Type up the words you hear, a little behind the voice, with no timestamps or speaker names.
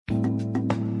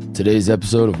Today's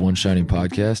episode of One Shining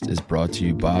Podcast is brought to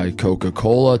you by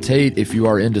Coca-Cola. Tate, if you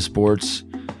are into sports,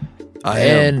 I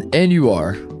am. And you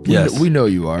are. Yes. We know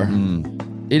you are.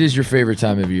 It is your favorite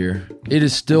time of year. It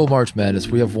is still March Madness.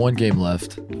 We have one game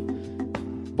left.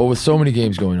 But with so many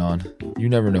games going on, you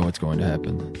never know what's going to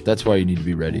happen. That's why you need to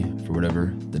be ready for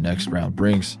whatever the next round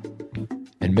brings.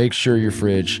 And make sure your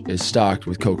fridge is stocked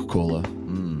with Coca-Cola,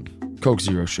 Coke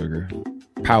Zero Sugar,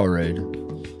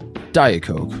 Powerade, Diet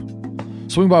Coke.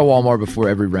 Swing by Walmart before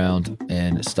every round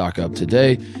and stock up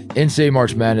today. NCAA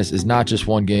March Madness is not just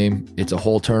one game. It's a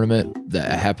whole tournament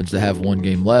that happens to have one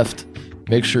game left.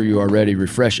 Make sure you are ready.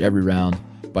 Refresh every round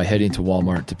by heading to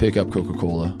Walmart to pick up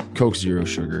Coca-Cola, Coke Zero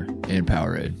Sugar, and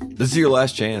Powerade. This is your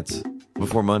last chance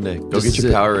before Monday. Go This get is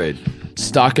your it. Powerade.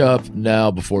 Stock up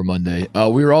now before Monday.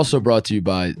 We are also brought to you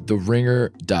by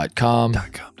TheRinger.com.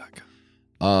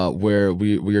 Where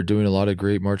we are doing a lot of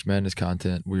great March Madness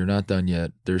content. We are not done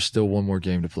yet. There's still one more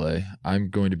game to play.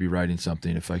 I'm going to be writing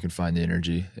something if I can find the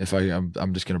energy.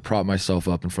 I'm just going to prop myself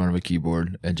up in front of a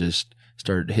keyboard and just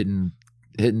start hitting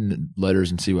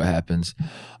letters and see what happens.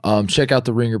 Check out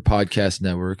the Ringer Podcast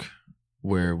Network,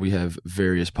 where we have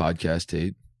various podcasts,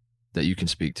 Tate, that you can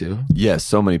speak to. Yes,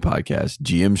 so many podcasts.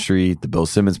 GM Street, the Bill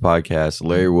Simmons podcast,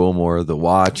 Larry Wilmore, The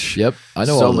Watch. Yep, I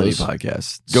know so all many those.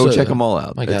 podcasts. Go check them all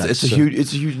out. My God, it's a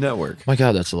huge network. My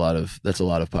God, that's a lot of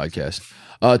podcasts.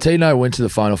 Tate and I went to the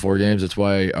Final Four games. That's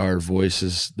why our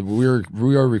voices. We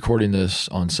are recording this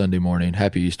on Sunday morning.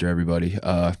 Happy Easter, everybody.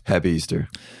 Happy Easter.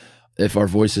 If our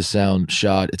voices sound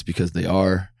shot, it's because they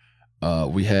are.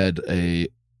 We had a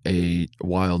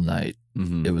wild night.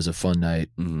 Mm-hmm. It was a fun night.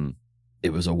 Mm-hmm.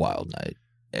 It was a wild night,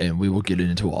 and we will get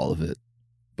into all of it.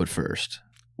 But first,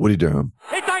 Woody Durham.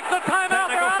 He takes the timeout.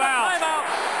 Technical foul. Timeout.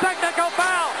 Technical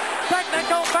foul.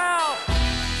 Technical foul.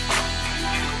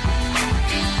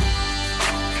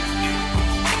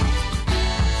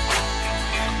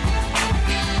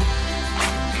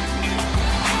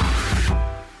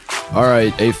 all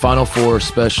right, a Final Four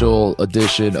special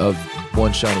edition of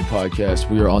One Shining Podcast.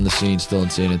 We are on the scene still in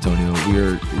San Antonio.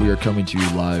 We are coming to you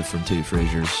live from Tate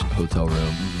Frazier's hotel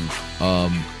room.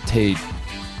 Tate,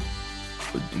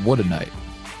 what a night.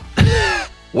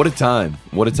 What a time.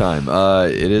 What a time.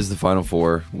 It is the Final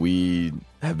Four. We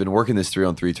have been working this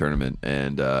 3-on-3 tournament,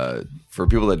 and for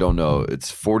people that don't know,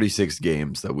 it's 46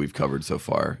 games that we've covered so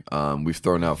far. We've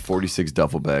thrown out 46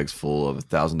 duffel bags full of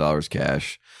 $1,000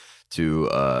 cash to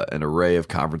an array of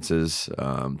conferences,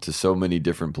 to so many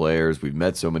different players. We've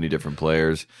met so many different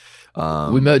players.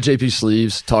 We met JP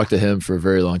Sleeves, talked to him for a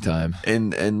very long time.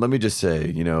 And let me just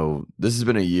say, this has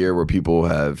been a year where people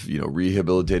have,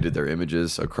 rehabilitated their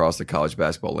images across the college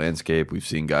basketball landscape. We've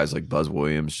seen guys like Buzz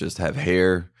Williams just have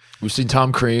hair. We've seen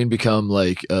Tom Crean become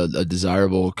like a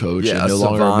desirable coach and a no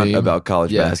longer a savant meme. about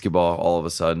college basketball all of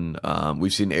a sudden.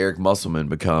 We've seen Eric Musselman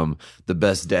become the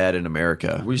best dad in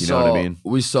America. Know what I mean?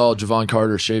 We saw Javon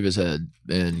Carter shave his head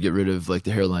and get rid of like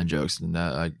the hairline jokes. And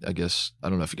I guess, I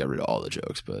don't know if he got rid of all the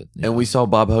jokes, but. And we saw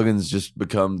Bob Huggins just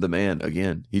become the man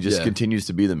again. He just continues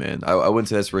to be the man. I wouldn't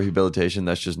say that's rehabilitation.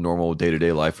 That's just normal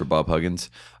day-to-day life for Bob Huggins.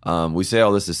 We say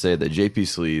all this to say that JP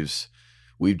Sleeves,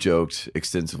 we've joked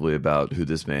extensively about who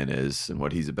this man is and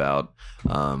what he's about,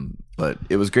 but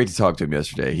it was great to talk to him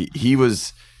yesterday. He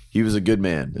was a good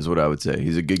man, is what I would say.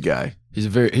 He's a good guy. He's a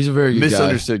very good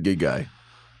misunderstood good guy.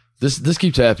 This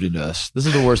keeps happening to us. This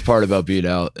is the worst part about being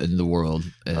out in the world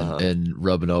and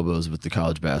rubbing elbows with the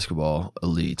college basketball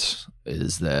elites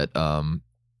is that I'm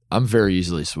very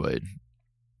easily swayed.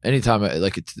 Anytime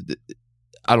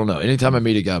Anytime I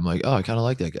meet a guy, I'm like, oh, I kind of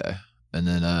like that guy. And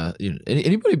then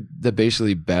anybody that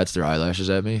basically bats their eyelashes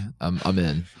at me, I'm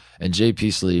in. And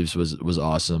JP Sleeves was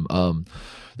awesome.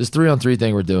 This 3-on-3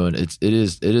 thing we're doing, it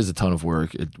is a ton of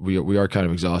work. We are kind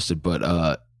of exhausted,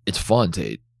 but it's fun,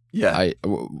 Tate. Yeah,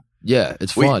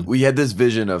 it's fun. We had this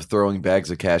vision of throwing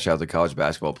bags of cash out to college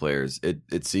basketball players.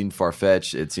 It seemed far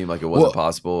fetched. It seemed like it wasn't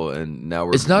possible, and now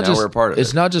we're a part of it.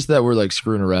 It's not just that we're like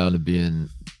screwing around and being,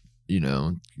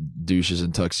 douches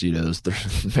and tuxedos. They're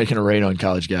making a rain on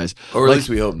college guys. Or at least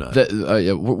we hope not.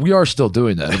 We are still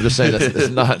doing that. I'm just saying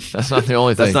that's not the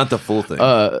only thing. That's not the full thing.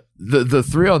 The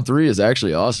 3-on-3 is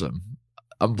actually awesome.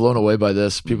 I'm blown away by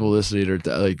this. People listening are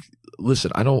like, listen,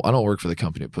 I don't work for the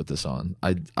company to put this on.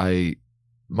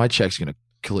 My check's gonna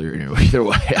clear anyway. Either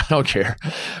way, I don't care.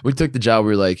 We took the job.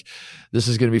 We were like, this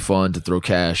is gonna be fun to throw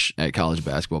cash at college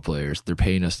basketball players. They're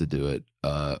paying us to do it.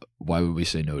 Why would we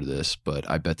say no to this? But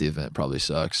I bet the event probably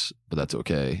sucks, but that's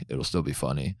okay. It'll still be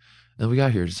funny. And we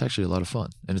got here. It's actually a lot of fun,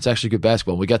 and it's actually good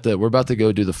basketball. We're about to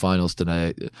go do the finals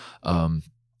tonight. A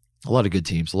lot of good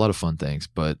teams, a lot of fun things.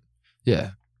 But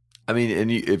yeah, I mean,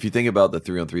 and if you think about the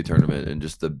 3-on-3 tournament and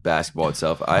just the basketball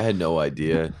itself, I had no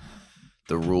idea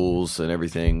the rules and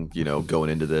everything, going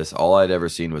into this. All I'd ever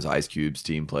seen was Ice Cube's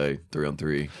team play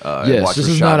 3-on-3. Yes, this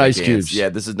is not Ice Cube's. Yeah,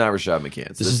 this is not Rashad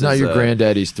McCants. This is not your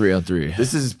granddaddy's 3-on-3.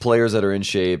 This is players that are in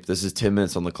shape. This is 10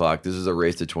 minutes on the clock. This is a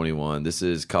race to 21. This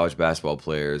is college basketball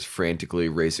players frantically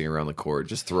racing around the court,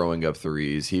 just throwing up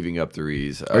threes, heaving up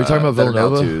threes. Are you talking about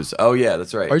Villanova? Oh, yeah,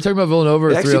 that's right. Are you talking about Villanova or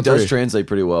 3-on-3? It actually does translate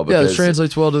pretty well. Yeah, it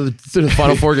translates well to the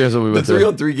Final Four games that we went the through.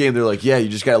 3-on-3 game, they're like, yeah, you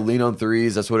just got to lean on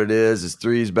threes. That's what it is. Is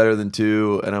threes better than two?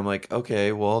 And I'm like,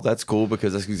 okay, well, that's cool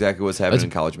because that's exactly what's happening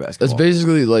in college basketball. That's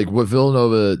basically like what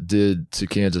Villanova did to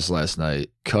Kansas last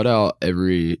night. Cut out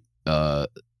every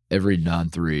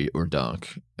non-3 or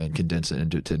dunk and condense it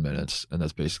into 10 minutes. And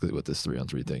that's basically what this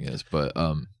 3-on-3 thing is. But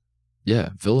yeah,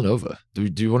 Villanova. Do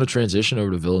you want to transition over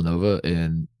to Villanova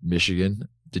in Michigan?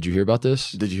 Did you hear about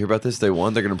this? Did you hear about this? They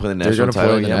won. They're going to play the national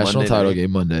title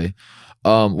game Monday.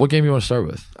 What game you want to start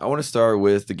with? I want to start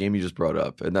with the game you just brought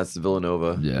up, and that's the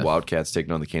Villanova Wildcats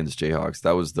taking on the Kansas Jayhawks.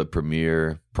 That was the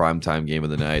premier primetime game of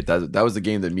the night. That was the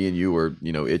game that me and you were,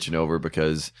 itching over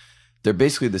because they're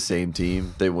basically the same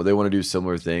team. They want to do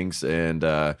similar things, and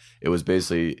it was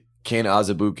basically, can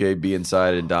Azubuike be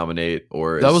inside and dominate,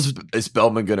 or is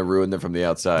Spellman going to ruin them from the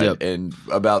outside? Yep. And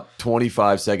about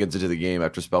 25 seconds into the game,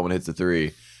 after Spellman hits the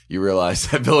three, you realize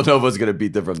that Villanova was going to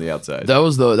beat them from the outside. That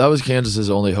was Kansas's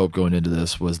only hope going into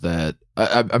this, was that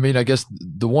I mean, I guess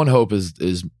the one hope is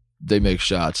they make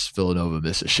shots, Villanova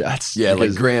misses shots. Yeah,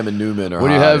 like Graham and Newman are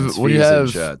when you have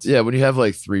shots. Yeah, when you have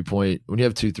like 2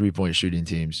 3-point shooting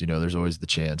teams, there's always the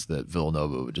chance that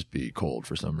Villanova would just be cold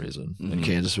for some reason and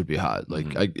Kansas would be hot.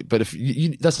 Like, but if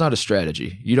you that's not a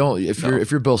strategy. You don't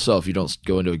if you're Bill Self, you don't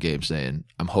go into a game saying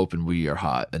I'm hoping we are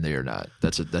hot and they are not.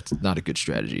 That's not a good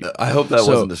strategy. I hope that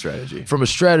wasn't the strategy. From a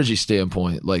strategy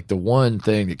standpoint, like the one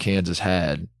thing that Kansas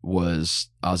had was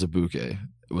Azubuike.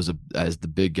 Was as the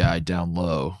big guy down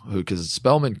low, because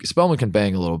Spellman can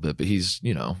bang a little bit, but he's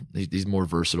he's more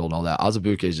versatile and all that.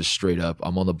 Azubuike is just straight up,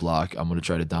 I'm on the block, I'm going to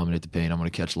try to dominate the paint, I'm going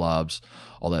to catch lobs,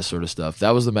 all that sort of stuff.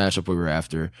 That was the matchup we were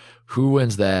after. Who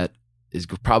wins that is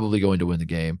probably going to win the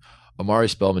game. Amari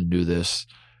Spellman knew this.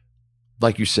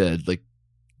 Like you said, like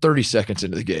 30 seconds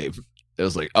into the game, it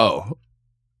was like, oh,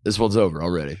 this one's over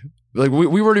already. Like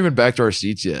we weren't even back to our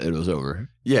seats yet. It was over.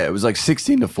 Yeah, it was like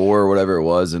 16-4 or whatever it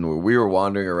was, and we were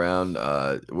wandering around.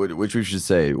 Which we should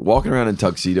say, walking around in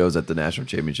tuxedos at the national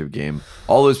championship game.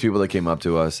 All those people that came up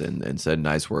to us and said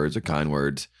nice words or kind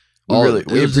words.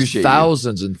 We appreciate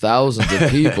thousands and thousands of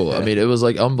people. I mean, it was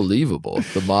like unbelievable.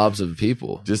 The mobs of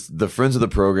people. Just the friends of the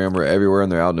program were everywhere and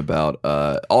they're out and about.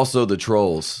 Also the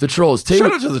trolls. The trolls.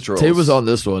 Shout out to the trolls. Tate was on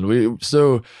this one. We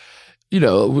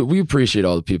appreciate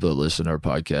all the people that listen to our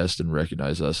podcast and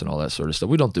recognize us and all that sort of stuff.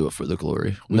 We don't do it for the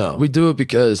glory. We do it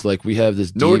because like we have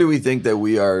this. Nor do we think that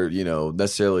we are,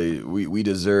 necessarily we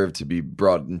deserve to be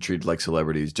brought and treated like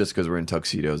celebrities just because we're in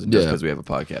tuxedos and just because we have a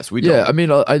podcast. We don't. Yeah, I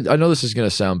mean, I know this is going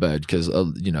to sound bad because I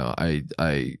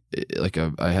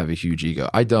have a huge ego.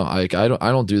 I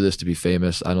don't do this to be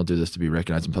famous. I don't do this to be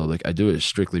recognized in public. I do it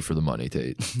strictly for the money,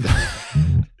 Tate.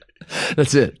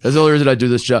 That's it. That's the only reason I do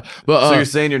this job. But so you're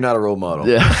saying you're not a role model?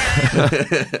 Yeah.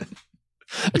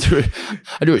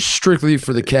 I do it strictly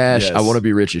for the cash. Yes. I want to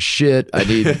be rich as shit. I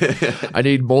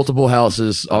need multiple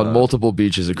houses on multiple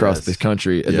beaches across the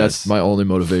country, and that's my only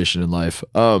motivation in life.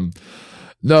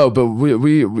 No, but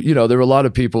we there were a lot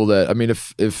of people that, I mean,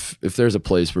 if there's a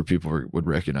place where people would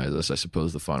recognize us, I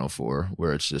suppose the Final Four,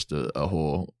 where it's just a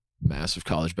whole massive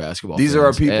college basketball. These are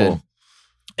our people.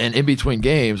 And in between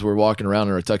games, we're walking around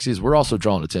in our tuxedos. We're also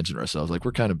drawing attention to ourselves. Like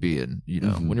we're kind of being,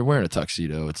 when you're wearing a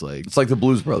tuxedo, it's like the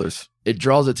Blues Brothers. It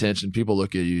draws attention. People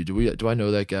look at you. Do I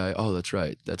know that guy? Oh, that's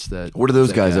right. That's that. What are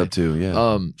those guys up to?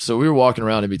 Yeah. So we were walking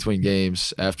around in between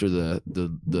games after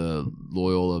the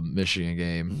Loyola Michigan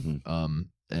game.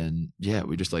 And yeah,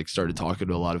 we just like started talking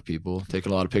to a lot of people, taking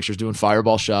a lot of pictures, doing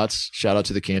fireball shots. Shout out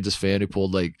to the Kansas fan who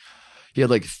pulled he had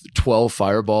like 12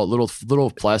 fireball, little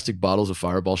plastic bottles of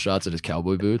fireball shots in his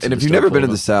cowboy boots. And if you've never been in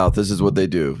the South, this is what they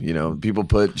do. People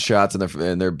put shots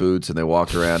in their boots and they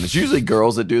walk around. It's usually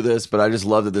girls that do this, but I just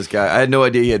love that this guy, I had no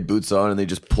idea he had boots on, and he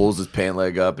just pulls his pant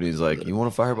leg up and he's like, you want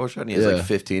a fireball shot? And he has like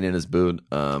 15 in his boot.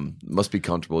 Must be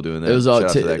comfortable doing that. It was all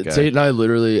Tate and I,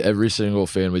 literally every single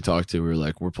fan we talked to, we were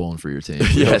like, we're pulling for your team.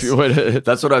 Yes.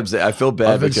 That's what I'm saying. I feel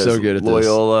bad because so good at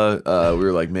Loyola, we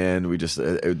were like, man, we just,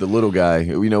 the little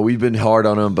guy, we've been hard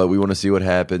on them, but we want to see what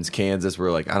happens. Kansas,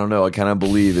 we're like, I don't know. I kind of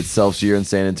believe it's Self's year in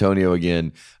San Antonio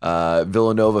again.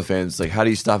 Villanova fans, like, how do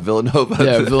you stop Villanova?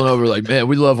 Yeah, Villanova, like, man,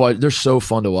 we love watching. They're so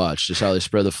fun to watch, just how they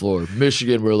spread the floor.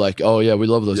 Michigan, we're like, oh, yeah, we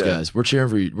love those guys. We're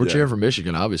cheering for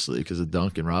Michigan, obviously, because of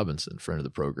Duncan Robinson, friend of the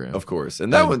program. Of course.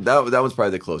 And that one's probably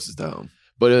the closest to home.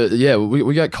 But yeah,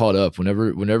 we got caught up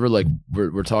whenever like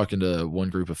we're talking to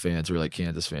one group of fans or like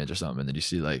Kansas fans or something, and then you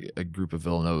see like a group of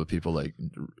Villanova people like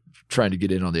trying to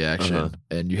get in on the action,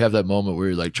 and you have that moment where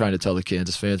you're like trying to tell the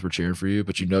Kansas fans we're cheering for you,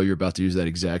 but you know you're about to use that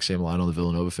exact same line on the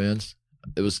Villanova fans.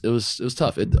 It was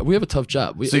tough. We have a tough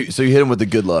job. So you hit them with the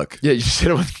good luck. Yeah, you just hit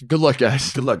them with good luck,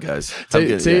 guys. Good luck, guys.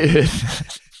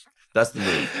 That's the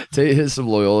move. Tate hit some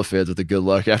Loyola fans with the good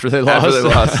luck after they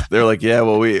lost. They're like, yeah,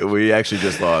 well, we actually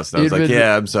just lost. And I was like,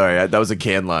 yeah, I'm sorry. That was a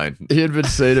can line. He had been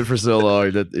saying it for so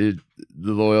long that the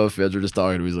Loyola fans were just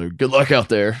talking to him. He's like, good luck out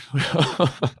there.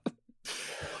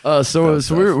 So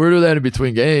we're doing that in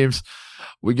between games.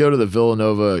 We go to the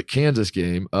Villanova-Kansas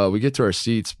game. We get to our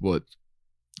seats.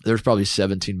 There's probably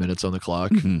 17 minutes on the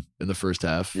clock in the first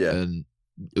half. Yeah. And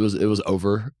it was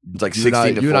over. It's like 16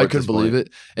 to 4. You and I couldn't believe it.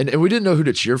 And we didn't know who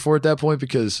to cheer for at that point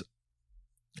because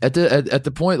at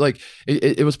the point, like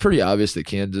it was pretty obvious that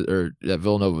that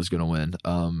Villanova was going to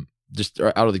win. Just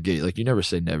out of the gate, like you never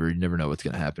say never. You never know what's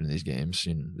going to happen in these games.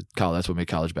 You know, that's what made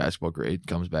college basketball great.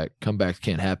 Comebacks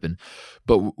can't happen.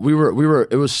 But we were.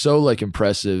 It was so like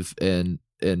impressive, and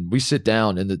we sit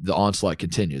down and the onslaught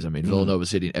continues. I mean,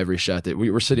 Villanova's hitting every shot that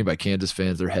we were sitting by Kansas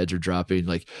fans. Their heads are dropping.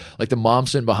 Like the mom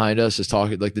sitting behind us is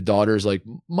talking. Like the daughter's like,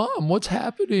 "Mom, what's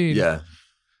happening?" Yeah.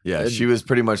 Yeah, she was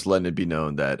pretty much letting it be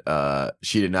known that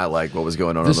she did not like what was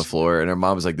going on the floor, and her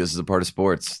mom was like, "This is a part of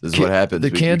sports. This is what happens.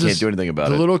 We can't do anything about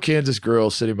it." The little Kansas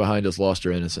girl sitting behind us lost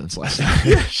her innocence last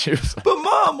night. She was like, "But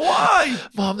Mom, why?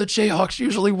 Mom, the Jayhawks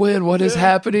usually win. What is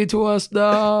happening to us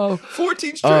now?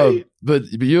 14 straight."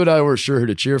 But you and I weren't sure who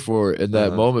to cheer for in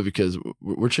that moment because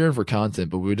we're cheering for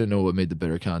content, but we didn't know what made the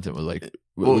better content. Was like,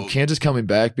 would Kansas coming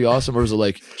back be awesome, or was it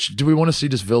like, do we want to see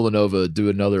just Villanova do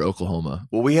another Oklahoma?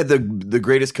 Well, we had the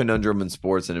greatest conundrum in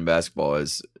sports and in basketball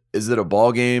is it a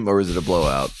ball game or is it a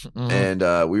blowout? And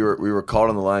we were caught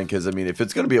on the line because, I mean, if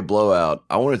it's going to be a blowout,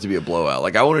 I want it to be a blowout.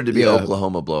 Like, I wanted it to be an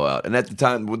Oklahoma blowout. And at the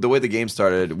time, the way the game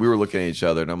started, we were looking at each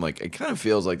other, and I'm like, it kind of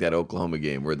feels like that Oklahoma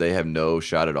game where they have no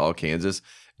shot at all, Kansas.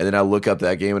 And then I look up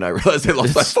that game and I realize they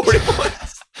lost by 40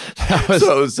 points.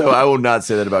 So I will not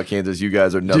say that about Kansas. You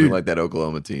guys are nothing like that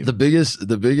Oklahoma team. The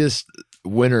biggest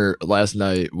winner last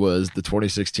night was the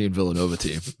 2016 Villanova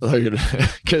team.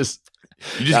 Because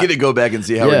you just get to go back and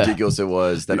see how ridiculous it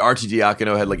was. That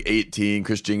Arcidiacono had like 18,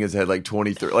 Chris Jenkins had like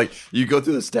 23. Like, you go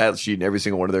through the stat sheet and every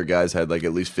single one of their guys had like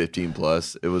at least 15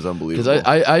 plus. It was unbelievable. Because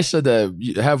I said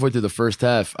that halfway through the first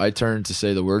half, I turned to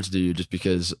say the words to you just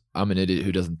because I'm an idiot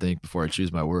who doesn't think before I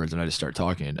choose my words, and I just start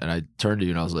talking. And I turned to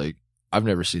you and I was like, I've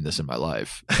never seen this in my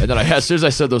life. And then as soon as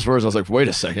I said those words, I was like, wait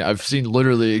a second. I've seen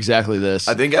literally exactly this.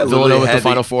 I think I Villanova with the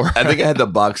Final Four. I think I had the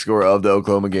box score of the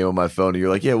Oklahoma game on my phone. And you're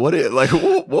like, yeah, what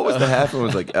was the half? And I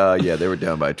was like, yeah, they were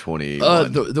down by 20.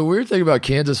 The weird thing about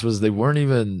Kansas was they weren't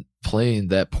even playing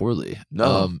that poorly.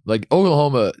 No. Like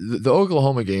Oklahoma, the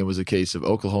Oklahoma game was a case of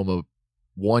Oklahoma,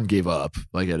 one, gave up.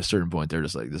 Like at a certain point, they're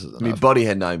just like, this is enough. I mean, Buddy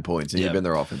had 9 points, and you've been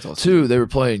their offense all season. 2, they were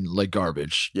playing like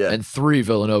garbage. Yeah. And 3,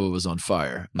 Villanova was on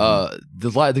fire.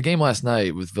 The game last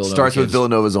night with Villanova starts with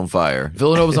Villanova's on fire.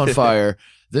 Villanova's on fire.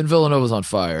 Then Villanova's on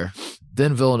fire.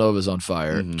 Then Villanova's on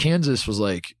fire. Kansas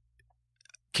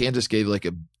gave like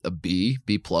a B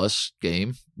plus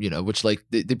game, which like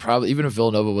they probably, even if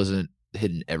Villanova wasn't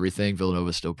hitting everything,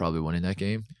 Villanova's still probably winning that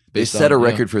game. They set a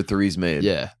record for threes made.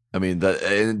 Yeah. I mean,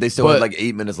 they still had like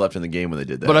 8 minutes left in the game when they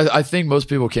did that. But I think most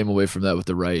people came away from that with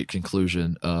the right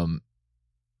conclusion,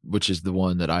 which is the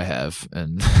one that I have,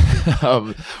 and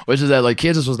which is that like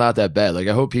Kansas was not that bad. Like,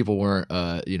 I hope people weren't,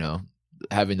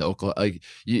 having the Oklahoma, like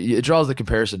it draws the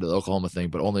comparison to the Oklahoma thing,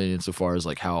 but only insofar as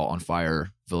like how on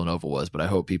fire Villanova was. But I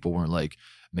hope people weren't like,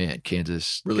 man,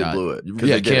 Kansas really blew it.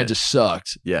 Yeah, Kansas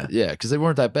sucked. Yeah, because they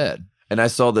weren't that bad. And I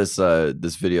saw this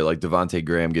video, like Devontae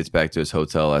Graham gets back to his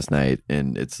hotel last night,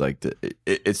 and it's like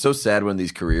it's so sad when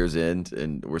these careers end,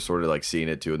 and we're sort of like seeing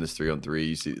it too in this 3-on-3.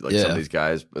 You see like some of these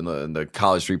guys in the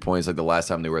college 3 points, like the last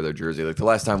time they wear their jersey, like the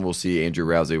last time we'll see Andrew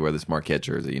Rousey wear this Marquette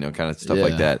jersey, kind of stuff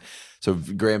like that. So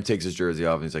Graham takes his jersey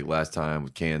off, and he's like, last time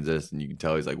with Kansas, and you can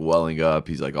tell he's like welling up.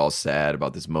 He's like all sad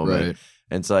about this moment, right.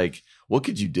 And it's like, what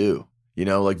could you do?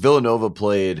 Like Villanova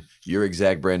played your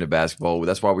exact brand of basketball.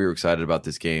 That's why we were excited about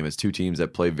this game. It's two teams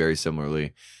that play very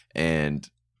similarly. And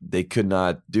they could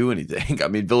not do anything. I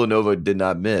mean, Villanova did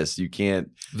not miss. You can't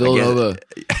Villanova.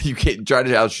 You can't try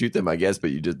to outshoot them, I guess,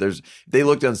 but they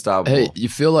looked unstoppable. Hey, you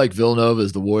feel like Villanova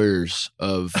is the Warriors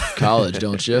of college,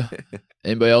 don't you?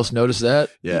 Anybody else notice that?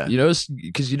 Yeah. You notice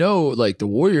because like the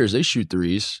Warriors, they shoot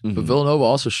threes, but Villanova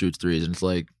also shoots threes, and it's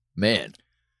like, man,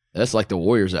 that's like the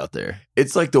Warriors out there.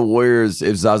 It's like the Warriors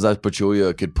if Zaza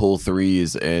Pachulia could pull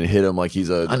threes and hit him like he's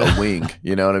a wing.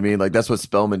 You know what I mean? Like that's what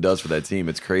Spellman does for that team.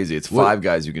 It's crazy. It's five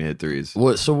guys who can hit threes.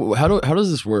 So how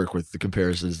does this work with the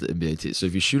comparisons to the NBA team? So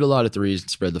if you shoot a lot of threes and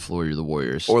spread the floor, you're the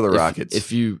Warriors or the Rockets.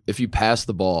 If you pass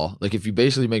the ball, like if you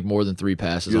basically make more than 3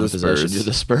 passes you're on possession, you're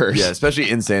the Spurs. Yeah, especially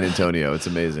in San Antonio. It's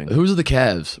amazing. Who's the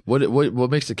Cavs?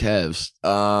 What makes the Cavs?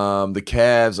 The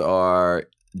Cavs are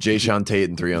Jayshawn Tate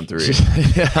and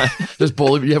 3-on-3. Yeah, there's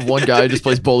bully. You have one guy who just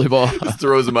plays bully ball, just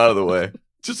throws him out of the way,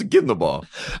 just to give him the ball.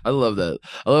 I love that.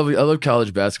 I love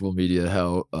college basketball media.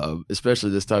 How especially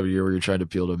this time of year where you're trying to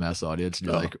appeal to a mass audience, and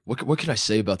you're like, what can I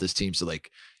say about this team? So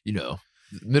like,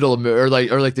 middle of or like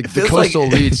the coastal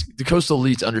elites. The coastal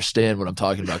elites understand what I'm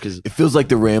talking about because it feels like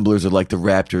the Ramblers are like the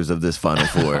Raptors of this Final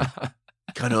Four,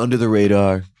 kind of under the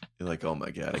radar. You're like, oh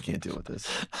my god, I can't deal with this.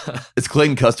 It's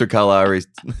Clayton Custer, Kyle Lowry.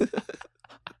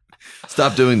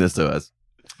 Stop doing this to us.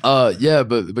 Yeah,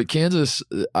 but Kansas,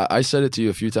 I said it to you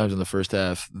a few times in the first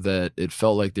half that it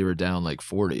felt like they were down like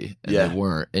 40 and they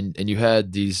weren't. And you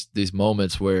had these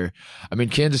moments where, I mean,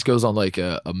 Kansas goes on like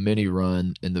a mini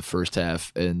run in the first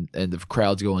half and the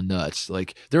crowd's going nuts.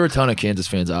 Like there were a ton of Kansas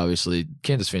fans, obviously.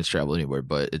 Kansas fans travel anywhere,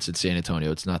 but it's in San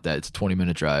Antonio. It's not that. It's a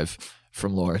 20-minute drive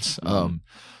from Lawrence.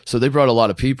 So they brought a lot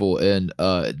of people and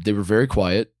they were very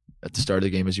quiet at the start of the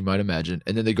game, as you might imagine,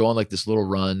 and then they go on like this little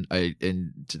run,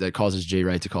 and that causes Jay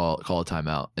Wright to call a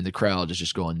timeout, and the crowd is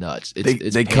just going nuts.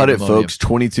 They cut it, folks,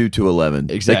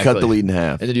 22-11. Exactly. They cut the lead in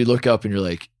half, and then you look up and you're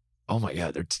like, "Oh my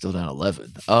god, they're still down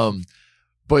 11."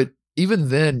 But even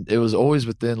then, it was always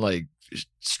within like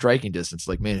striking distance.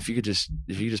 Like, man, if you could just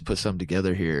put something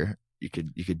together here, you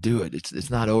could do it. It's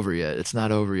not over yet. It's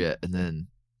not over yet, and then.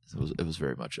 It was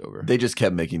very much over. They just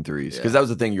kept making threes because that was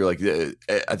the thing. You're like,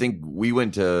 I think we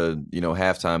went to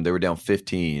halftime. They were down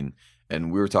 15,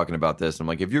 and we were talking about this. I'm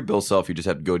like, if you're Bill Self, you just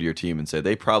have to go to your team and say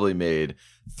they probably made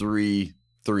 3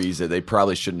 threes that they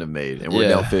probably shouldn't have made, and we're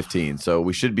down 15. So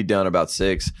we should be down about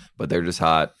 6, but they're just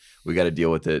hot. We got to deal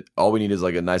with it. All we need is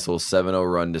like a nice little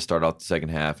 7-0 run to start off the second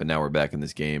half, and now we're back in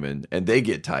this game, and they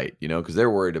get tight, because they're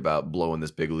worried about blowing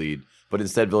this big lead. But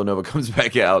instead, Villanova comes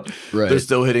back out. Right. They're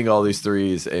still hitting all these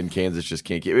threes, and Kansas just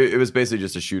can't keep it. It was basically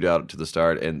just a shootout to the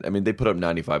start. And, I mean, they put up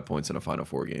 95 points in a Final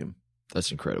Four game.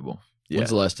 That's incredible. Yeah.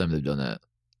 When's the last time they've done that?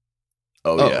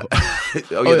 Yeah.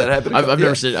 That happened. I've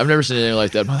never seen anything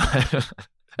like that in my life.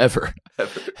 Ever.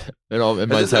 Has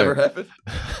this ever happened?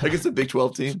 Against a Big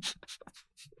 12 team?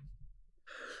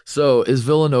 So is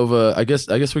Villanova? I guess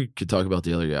we could talk about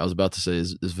the other guy. I was about to say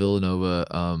is Villanova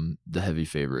the heavy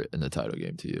favorite in the title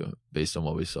game to you, based on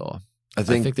what we saw? I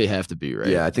think they have to be, right?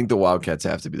 Yeah, I think the Wildcats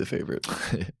have to be the favorite.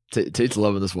 Tate's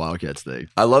loving this Wildcats thing.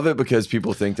 I love it because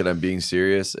people think that I'm being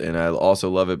serious, and I also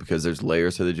love it because there's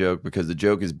layers to the joke. Because the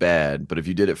joke is bad, but if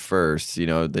you did it first,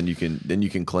 then you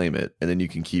can claim it, and then you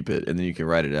can keep it, and then you can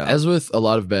write it out. As with a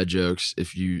lot of bad jokes,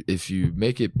 if you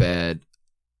make it bad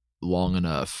long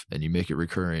enough and you make it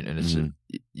recurring and it's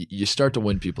you start to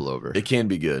win people over. It can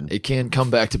be good. It can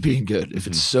come back to being good if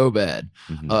it's so bad.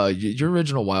 Your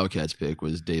original Wildcats pick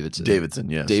was Davidson.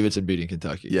 Yes. Davidson beating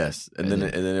Kentucky. Yes. And then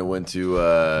it went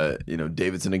to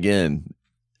Davidson again.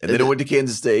 And then it went to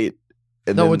Kansas State.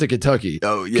 And it went to Kentucky.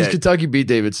 Oh yeah. Because Kentucky beat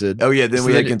Davidson. Oh yeah, then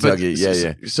we had Kentucky.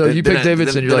 Yeah. So you picked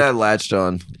Davidson. Then I latched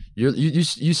on. You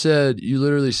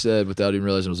literally said without even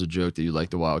realizing it was a joke that you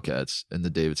liked the Wildcats in the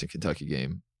Davidson Kentucky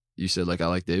game. You said like I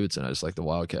like Davidson, I just like the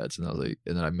Wildcats, and I was like,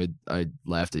 and then I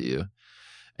laughed at you,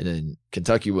 and then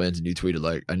Kentucky wins, and you tweeted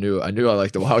like I knew I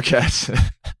liked the Wildcats, and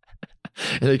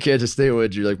then Kansas State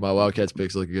wins. You're like my Wildcats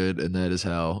picks look good, and that is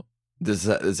how this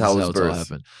it's all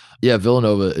happened. Yeah,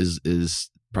 Villanova is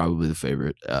probably the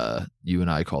favorite. You and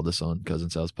I called this on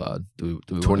Cousin South's pod. Do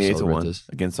we 28-1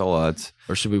 against all odds,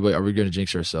 or should we wait? Are we going to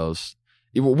jinx ourselves?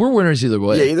 We're winners either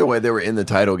way. Yeah, either way, they were in the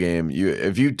title game.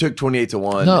 If you took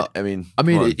 28-1, no, I mean,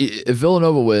 if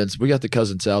Villanova wins, we got the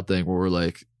Cousin South thing where we're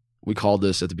like, we called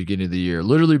this at the beginning of the year,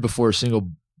 literally before a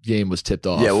single game was tipped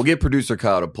off. Yeah, we'll get producer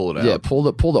Kyle to pull it out. Yeah, pull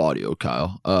the audio,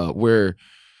 Kyle. Where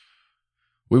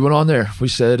we went on there, we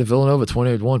said Villanova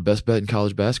 28-1, best bet in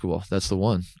college basketball. That's the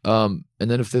one. And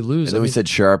then if they lose, and then we said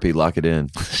Sharpie, lock it in.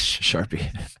 Sharpie.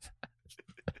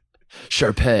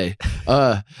 Sharpay.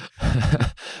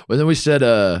 Well, then we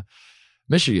said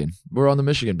Michigan. We're on the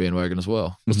Michigan bandwagon as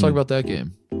well. Let's talk about that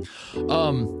game.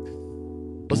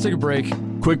 Let's take a break.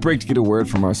 Quick break to get a word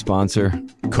from our sponsor,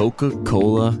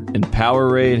 Coca-Cola and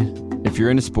Powerade. If you're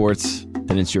into sports,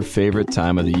 then it's your favorite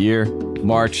time of the year.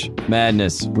 March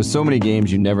Madness. With so many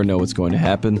games, you never know what's going to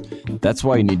happen. That's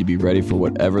why you need to be ready for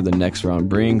whatever the next round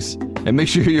brings. And make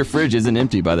sure your fridge isn't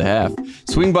empty by the half.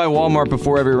 Swing by Walmart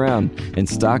before every round and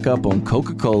stock up on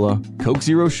Coca-Cola, Coke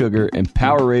Zero Sugar, and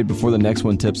Powerade before the next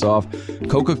one tips off.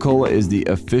 Coca-Cola is the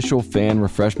official fan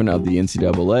refreshment of the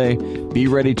NCAA. Be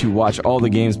ready to watch all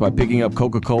the games by picking up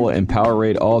Coca-Cola and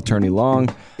Powerade all tourney long.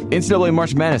 NCAA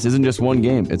March Madness isn't just one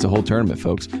game, it's a whole tournament,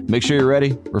 folks. Make sure you're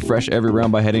ready. Refresh every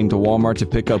round by heading to Walmart to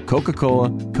pick up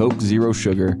Coca-Cola, Coke Zero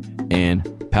Sugar, and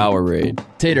Powerade.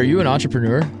 Tate, are you an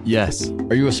entrepreneur? Yes.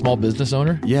 Are you a small business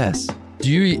owner? Yes. Do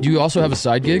you also have a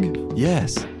side gig?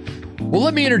 Yes. Well,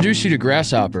 let me introduce you to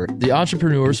Grasshopper, the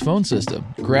entrepreneur's phone system.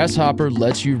 Grasshopper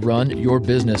lets you run your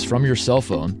business from your cell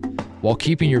phone while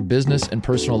keeping your business and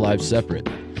personal lives separate.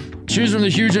 Choose from the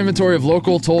huge inventory of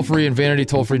local, toll-free, and vanity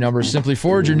toll-free numbers. Simply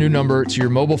forward your new number to your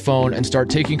mobile phone and start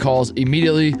taking calls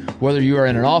immediately, whether you are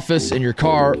in an office, in your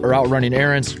car, or out running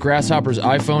errands. Grasshopper's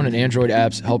iPhone and Android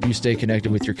apps help you stay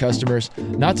connected with your customers.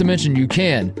 Not to mention you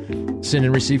can send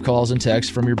and receive calls and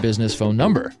texts from your business phone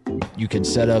number. You can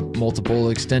set up multiple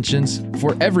extensions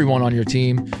for everyone on your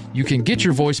team. You can get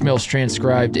your voicemails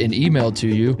transcribed and emailed to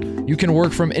you. You can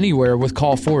work from anywhere with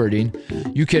call forwarding.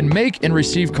 You can make and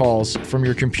receive calls from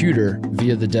your computer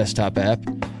via the desktop app.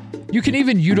 You can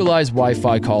even utilize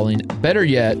Wi-Fi calling. Better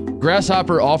yet,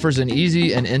 Grasshopper offers an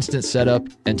easy and instant setup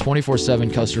and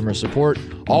 24/7 customer support,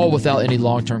 all without any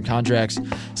long-term contracts.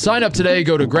 Sign up today.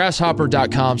 Go to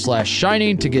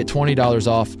grasshopper.com/shining to get $20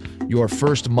 off your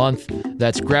first month.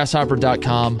 That's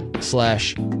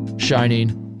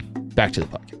grasshopper.com/shining. Back to the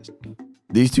podcast.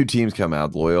 These two teams come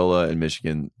out, Loyola and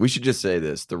Michigan. We should just say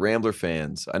this. The Rambler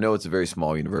fans, I know it's a very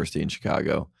small university in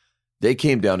Chicago. They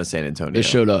came down to San Antonio. They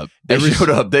showed up. I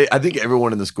think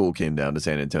everyone in the school came down to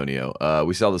San Antonio.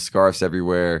 We saw the scarves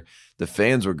everywhere. The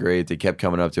fans were great. They kept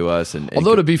coming up to us.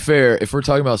 Although, to be fair, if we're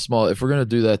talking about small, if we're going to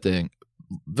do that thing,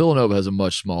 Villanova has a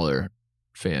much smaller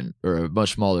fan or a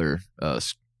much smaller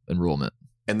enrollment.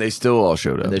 And they still all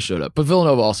showed up. And they showed up. But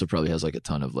Villanova also probably has like a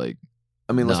ton of like,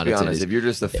 I mean, let's be honest. If you're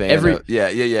just a fan, If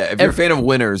you're a fan of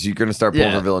winners, you're going to start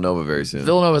pulling for Villanova very soon.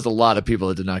 Villanova has a lot of people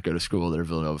that did not go to school that are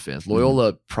Villanova fans.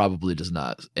 Loyola probably does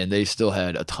not, and they still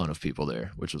had a ton of people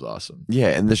there, which was awesome. Yeah,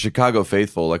 and the Chicago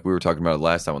faithful, like we were talking about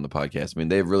last time on the podcast, I mean,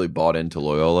 they've really bought into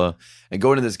Loyola. And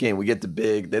going into this game, we get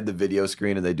they have the video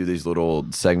screen, and they do these little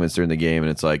segments during the game, and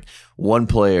it's like one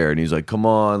player, and he's like, "Come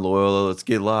on, Loyola, let's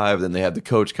get live." Then they have the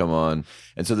coach come on,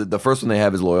 and so the first one they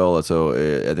have is Loyola. So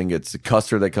I think it's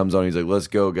Custer that comes on. He's like, "Let's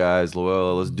go, guys,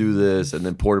 Loyola, let's do this." And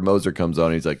then Porter Moser comes on.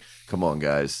 And he's like, "Come on,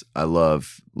 guys, I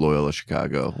love Loyola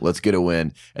Chicago. Let's get a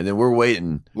win." And then we're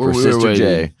waiting for Sister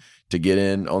J to get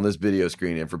in on this video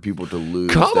screen and for people to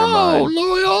lose their mind.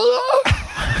 Loyola!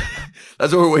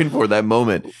 That's what we're waiting for, that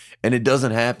moment. And it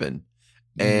doesn't happen.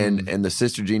 And the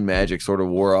Sister Jean magic sort of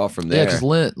wore off from there. Yeah, because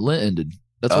Lent ended.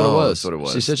 That's what it was. That's what it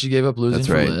was. She said she gave up losing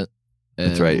for Lent.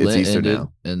 That's right. It's Lent Easter ended,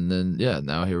 now. And then,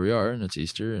 now here we are, and it's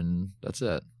Easter, and that's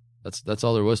it. That's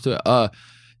all there was to it.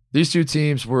 These two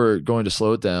teams were going to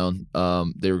slow it down.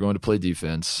 They were going to play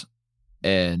defense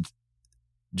and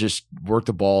just work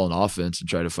the ball on offense and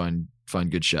try to find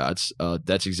good shots.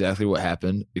 That's exactly what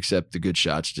happened, except the good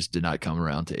shots just did not come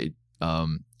around to 8.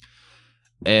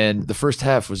 And the first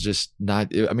half was just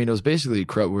not. I mean, it was basically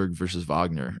Krutwig versus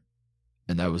Wagner,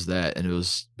 and that was that. And it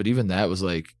was, but even that was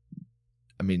like,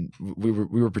 I mean, we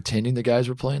were pretending the guys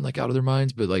were playing like out of their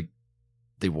minds, but like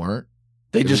they weren't.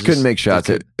 They just couldn't make shots.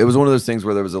 It was one of those things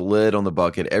where there was a lid on the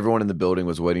bucket. Everyone in the building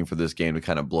was waiting for this game to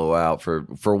kind of blow out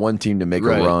for one team to make a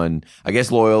run. I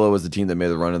guess Loyola was the team that made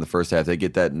the run in the first half. They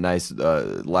get that nice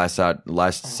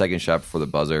last second shot before the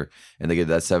buzzer, and they get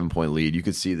that 7-point lead. You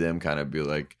could see them kind of be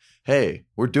like, "Hey,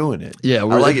 we're doing it. Yeah,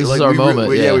 we're like this is our moment.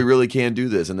 We really can do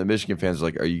this." And the Michigan fans were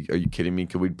like, "Are you kidding me?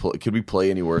 Could we play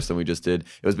any worse than we just did?"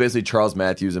 It was basically Charles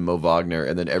Matthews and Mo Wagner,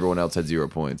 and then everyone else had 0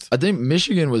 points. I think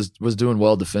Michigan was doing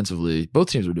well defensively.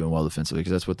 Both teams were doing well defensively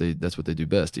because that's what they do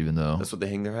best. Even though that's what they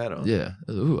hang their hat on. Yeah.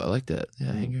 Ooh, I like that.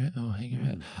 Yeah, hang your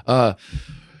hat.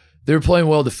 They were playing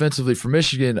well defensively for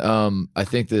Michigan. I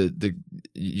think that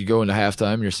you go into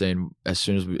halftime and you're saying as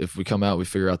soon as if we come out, we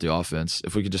figure out the offense.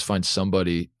 If we could just find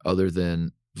somebody other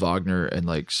than Wagner and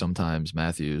like sometimes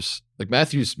Matthews. Like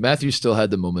Matthews still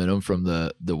had the momentum from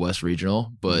the West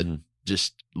Regional, but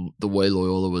just the way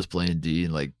Loyola was playing D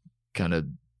and like kind of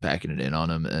packing it in on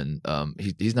him. And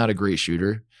he's not a great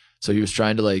shooter. So he was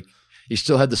trying to he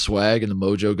still had the swag and the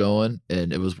mojo going,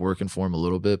 and it was working for him a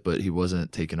little bit, but he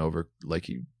wasn't taking over like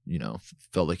he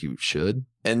felt like he should.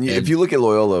 And if you look at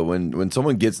Loyola, when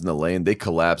someone gets in the lane, they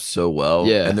collapse so well.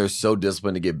 Yeah. And they're so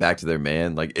disciplined to get back to their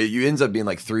man. Like, it ends up being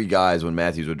like 3 guys when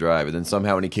Matthews would drive. And then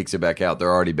somehow when he kicks it back out,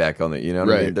 they're already back on it. You know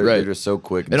what I mean? They're just so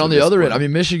quick. And so on the other end,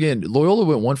 disciplined. Michigan, Loyola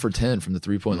went 1 for 10 from the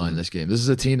 3-point line in this game. This is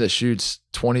a team that shoots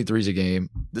 23s a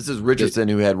game. This is Richardson,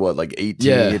 who had, 18?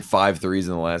 Yeah. He had 5 threes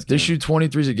in the last game. They shoot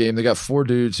 23s a game. They got 4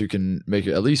 dudes who can make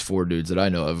it, at least 4 dudes that I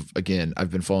know of. Again,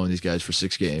 I've been following these guys for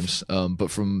 6 games.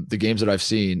 But from the games that I've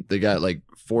seen, they got like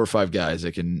 4 or 5 guys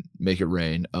that can make it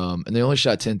rain. And they only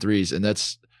shot 10 threes, and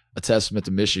that's a testament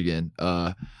to Michigan.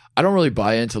 I don't really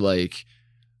buy into like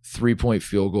 3-point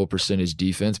field goal percentage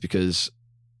defense, because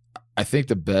I think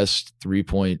the best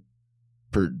 3-point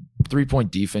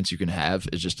defense you can have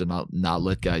is just to not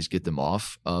let guys get them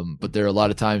off. But there are a lot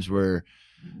of times where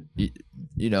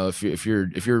if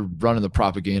you're running the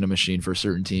propaganda machine for a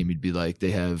certain team, you'd be like,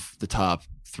 they have the top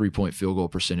 3-point field goal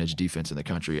percentage defense in the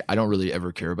country. I don't really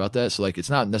ever care about that. So like, it's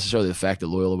not necessarily the fact that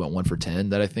Loyola went 1 for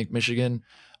 10 that I think Michigan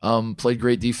played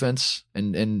great defense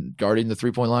and guarding the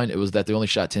 3-point line. It was that they only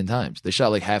shot 10 times. They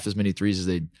shot like half as many threes as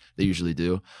they usually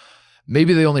do.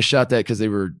 Maybe they only shot that because they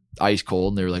were ice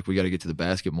cold and they were like, we got to get to the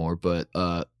basket more. But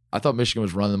I thought Michigan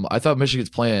was running them. I thought Michigan's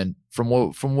plan, from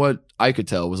what I could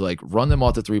tell, was like, run them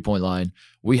off the 3-point line.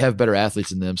 We have better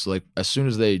athletes than them. So like, as soon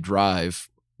as they drive,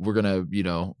 we're gonna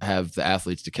have the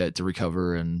athletes to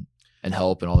recover and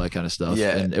help and all that kind of stuff.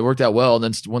 Yeah. And it worked out well. And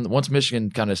then once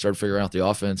Michigan kind of started figuring out the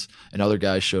offense and other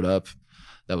guys showed up,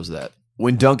 that was that.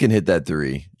 When Duncan hit that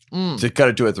 3 to cut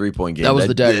it to a 3-point game, That was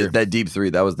the dagger. That deep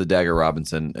 3, that was the Dagger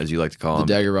Robinson, as you like to call him.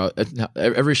 The dagger.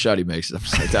 Every shot he makes, I'm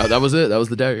like, that was it. That was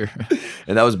the dagger.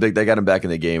 And that was big. They got him back in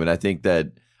the game. And I think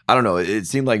that, I don't know, it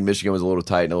seemed like Michigan was a little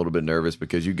tight and a little bit nervous,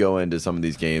 because you go into some of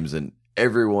these games and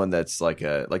everyone that's like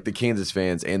the Kansas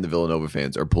fans and the Villanova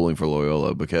fans are pulling for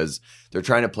Loyola, because they're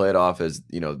trying to play it off as,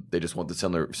 they just want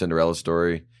the Cinderella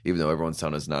story, even though everyone's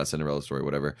telling us it's not a Cinderella story,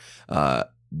 whatever.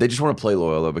 They just want to play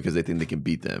Loyola because they think they can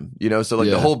beat them, So like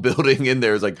the whole building in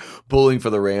there is like pulling for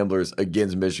the Ramblers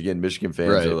against Michigan. Michigan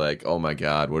fans are like, oh my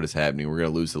God, what is happening? We're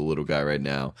going to lose to the little guy right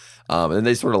now. And then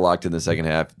they sort of locked in the second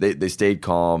half. They stayed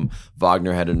calm.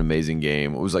 Wagner had an amazing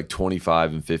game. It was like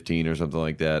 25 and 15 or something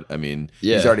like that. I mean,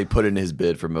 he's already put in his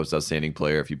bid for most outstanding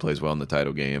player if he plays well in the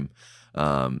title game.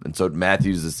 And so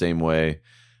Matthews the same way.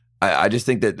 I just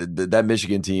think that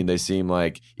Michigan team, they seem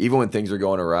like, even when things are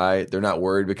going awry, they're not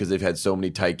worried because they've had so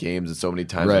many tight games and so many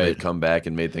times where they've come back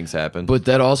and made things happen. But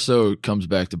that also comes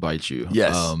back to bite you.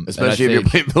 Yes, especially if you're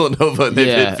playing Villanova and they've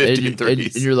hit 15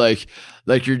 threes. And you're like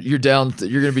you're down.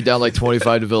 You're going to be down like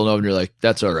 25 to Villanova, and you're like,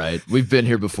 that's all right. We've been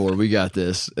here before. We got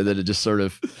this. And then it just sort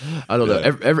of, I don't know.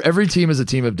 Every team is a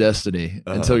team of destiny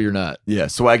until you're not. Yeah,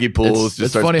 Swaggy pulls.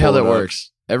 It's funny how that works.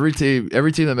 Every team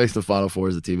that makes the Final Four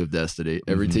is a team of destiny.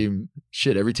 Every team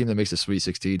that makes the Sweet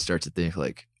 16 starts to think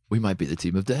like, we might be the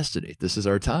team of destiny. This is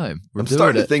our time. I'm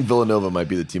starting to think Villanova might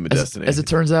be the team of destiny. As it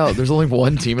turns out, there's only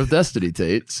one team of destiny,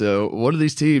 Tate. So one of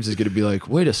these teams is going to be like,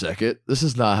 wait a second, this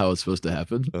is not how it's supposed to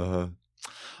happen.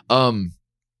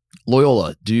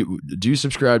 Loyola, do you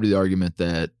subscribe to the argument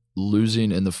that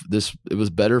losing it was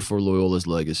better for Loyola's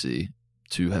legacy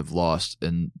to have lost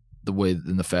in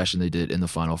the fashion they did in the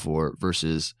Final Four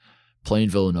versus playing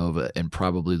Villanova and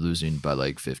probably losing by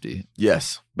like 50?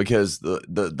 Yes, because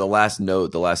the last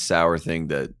note, the last sour thing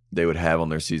that they would have on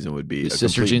their season would be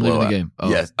Sister Jean leaving the game. Oh.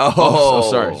 Yes.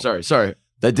 Sorry.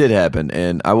 That did happen,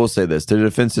 and I will say this to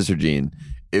defend Sister Jean.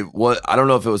 I don't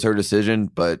know if it was her decision,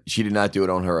 but she did not do it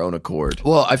on her own accord.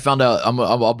 Well, I found out.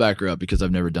 I'll back her up because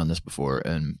I've never done this before,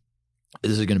 and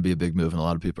this is going to be a big move, and a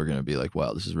lot of people are going to be like,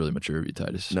 "Wow, this is really mature of you,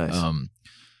 Titus." Nice.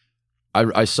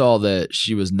 I saw that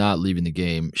she was not leaving the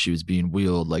game. She was being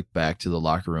wheeled like back to the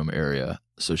locker room area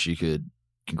so she could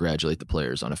congratulate the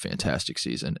players on a fantastic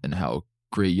season and how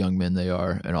great young men they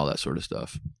are and all that sort of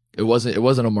stuff. It wasn't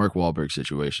a Mark Wahlberg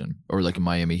situation or like a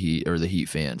Miami Heat or the Heat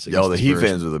fans. The Heat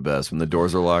fans are the best when the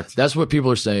doors are locked. That's what people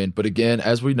are saying. But again,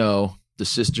 as we know, the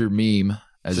sister meme,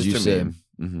 you said,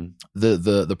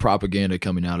 the propaganda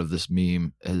coming out of this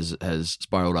meme has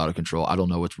spiraled out of control. I don't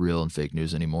know what's real and fake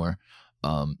news anymore.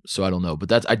 So I don't know,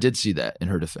 but I did see that in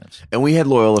her defense. And we had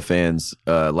Loyola fans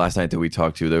last night that we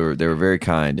talked to. They were very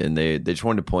kind, and they just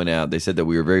wanted to point out. They said that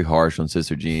we were very harsh on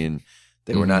Sister Jean.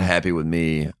 They were not happy with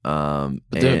me. But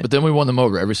then we won them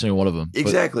over, every single one of them.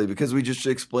 Exactly, because we just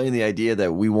explained the idea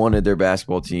that we wanted their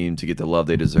basketball team to get the love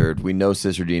they deserved. We know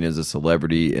Sister Jean is a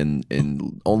celebrity on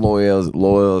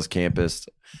Loyola's campus.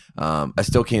 I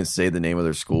still can't say the name of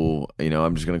their school.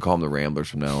 I'm just going to call them the Ramblers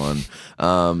from now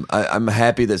on. I'm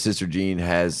happy that Sister Jean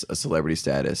has a celebrity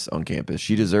status on campus.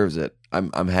 She deserves it.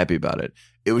 I'm happy about it.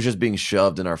 It was just being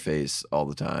shoved in our face all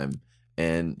the time.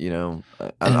 And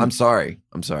I'm sorry.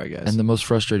 I'm sorry, guys. And the most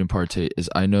frustrating part, Tate, is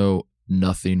I know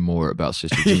nothing more about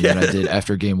Sister Jean than I did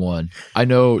after game 1. I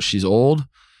know she's old.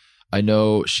 I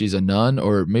know she's a nun,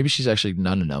 or maybe she's actually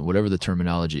not a nun, whatever the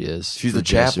terminology is. She's the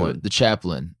chaplain. The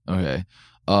chaplain. Okay.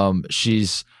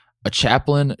 She's a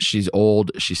chaplain. She's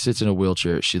old. She sits in a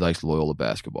wheelchair. She likes Loyola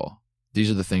basketball. These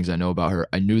are the things I know about her.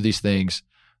 I knew these things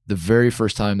the very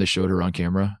first time they showed her on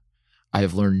camera. I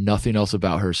have learned nothing else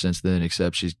about her since then,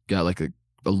 except she's got like a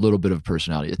little bit of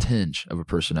personality, a tinge of a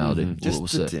personality.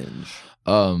 Just a tinge.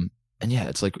 And yeah,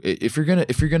 it's like if you're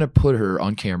gonna put her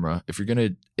on camera, if you're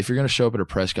gonna show up at a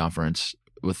press conference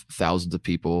with thousands of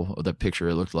people, that picture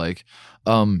it looked like,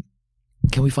 can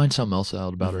we find something else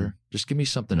out about her? Just give me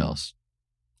something else.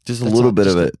 Just a little bit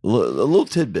of it, a little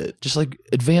tidbit. Just like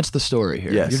advance the story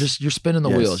here. Yes. You're spinning the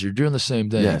wheels. You're doing the same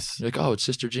thing. Yes. You're like, oh, it's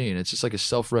Sister Jean. It's just like a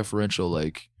self-referential,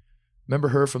 like, remember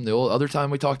her from the other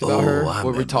time we talked about her?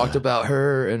 Where we talked about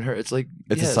her and her. It's like,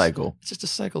 it's a cycle. It's just a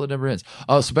cycle that never ends.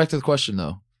 Oh, so back to the question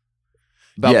though.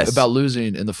 About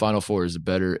losing in the Final Four, is it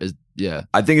better?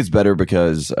 I think it's better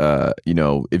because if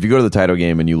you go to the title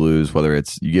game and you lose, whether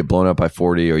it's you get blown up by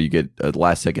 40 or you get a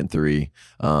last second 3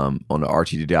 on the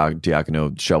RT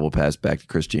Diacono shovel pass back to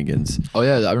Chris Jenkins. Oh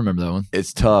yeah, I remember that one.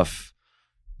 It's tough,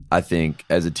 I think,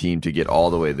 as a team to get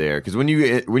all the way there, because when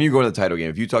you go to the title game,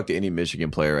 if you talk to any Michigan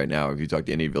player right now, or if you talk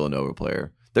to any Villanova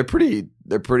player, they're pretty.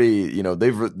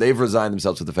 They've resigned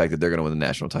themselves to the fact that they're going to win the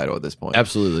national title at this point.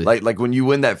 Absolutely. Like when you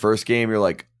win that first game, you're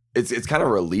like, it's kind of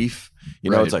relief.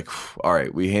 Right. It's like, all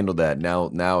right, we handled that.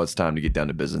 Now it's time to get down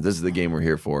to business. This is the game we're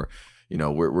here for.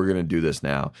 We're going to do this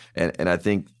now. And I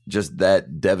think just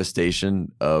that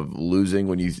devastation of losing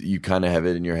when you kind of have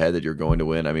it in your head that you're going to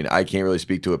win. I mean, I can't really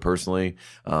speak to it personally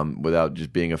without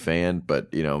just being a fan,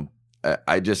 but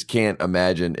I just can't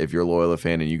imagine if you're a Loyola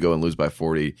fan and you go and lose by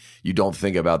 40, you don't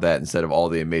think about that instead of all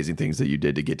the amazing things that you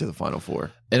did to get to the Final Four.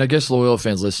 And I guess Loyola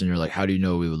fans listening, you're like, how do you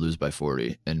know we would lose by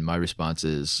 40? And my response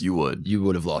is, you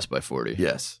would have lost by 40.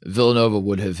 Yes. Villanova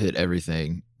would have hit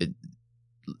everything.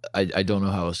 I don't know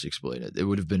how else to explain it. It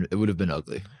would have been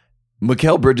ugly.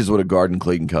 Mikal Bridges would have guarded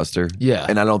Clayton Custer. Yeah.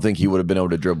 And I don't think he would have been able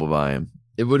to dribble by him.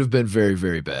 It would have been very,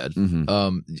 very bad.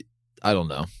 Mm-hmm. I don't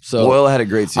know. So Loyola had a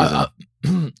great season.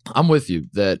 I'm with you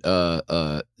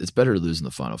that it's better to lose in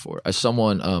the Final Four. As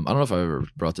someone, I don't know if I ever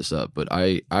brought this up, but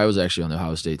I was actually on the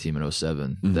Ohio State team in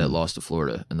 07 that lost to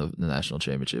Florida in the national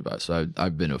championship. So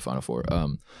I've been to a Final Four.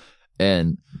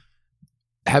 And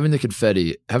having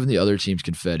the other team's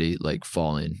confetti like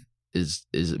falling is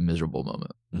a miserable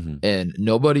moment. Mm-hmm. And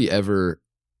nobody ever.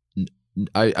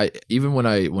 I even when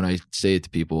I say it to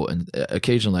people, and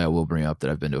occasionally I will bring up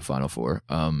that I've been to a Final Four.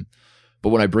 But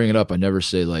when I bring it up, I never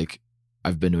say like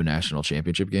I've been to a national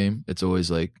championship game. It's always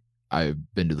like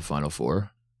I've been to the Final Four,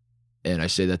 and I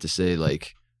say that to say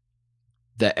like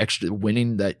that extra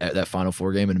winning that Final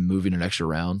Four game and moving an extra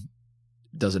round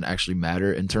doesn't actually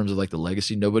matter in terms of like the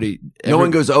legacy. No one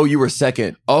goes, "Oh, you were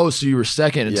second. Oh, so you were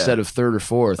second instead of third or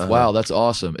fourth. Wow, that's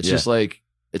awesome." It's just like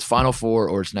it's Final Four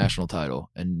or it's national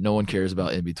title, and no one cares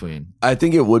about in between. I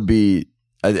think it would be.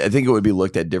 I think it would be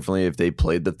looked at differently if they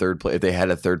played the third place. If they had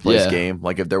a third place game,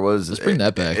 like if there was, let's bring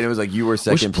that back. And it was like you were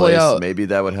second place, maybe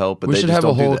that would help. But we they should just have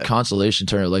don't a whole do that. consolation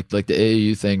tournament, like the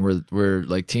AAU thing, where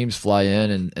like teams fly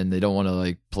in and they don't want to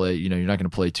like play. You're not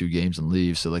going to play 2 games and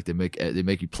leave, so like they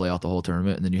make you play out the whole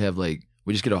tournament, and then you have like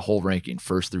we just get a whole ranking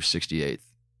 1st through 68th.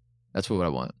 That's what I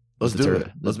want. Let's do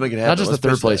it. Let's make it happen. Not just the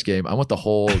third place game. I want the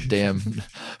whole damn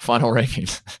final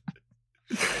rankings.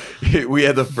 We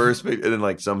had the first, and then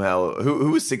like somehow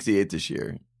who was 68th this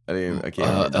year? I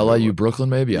can't. LIU Brooklyn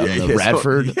maybe. I don't know.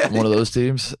 Radford, one of those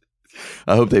teams.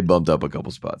 I hope they bumped up a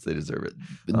couple spots. They deserve it.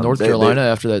 North Carolina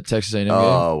after that Texas A&M game.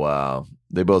 Oh wow,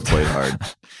 they both played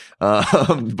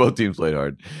hard. Both teams played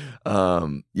hard.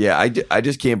 I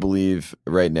just can't believe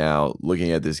right now,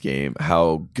 looking at this game,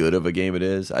 how good of a game it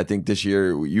is. I think this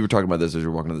year, you were talking about this as you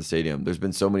were walking to the stadium. There's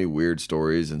been so many weird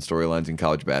stories and storylines in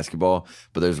college basketball,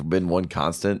 but there's been one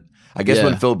constant. I guess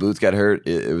when Phil Booth got hurt,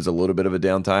 it was a little bit of a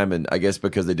downtime, and I guess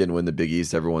because they didn't win the Big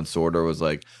East, everyone sort of was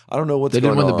like, I don't know what's going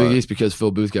on. They didn't win the Big East because Phil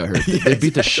Booth got hurt. They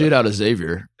beat the shit out of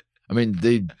Xavier. I mean,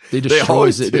 they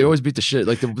always beat the shit.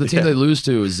 Like the team they lose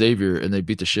to is Xavier, and they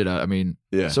beat the shit out. I mean,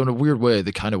 so in a weird way,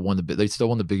 they kind of won they still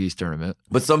won the Big East tournament.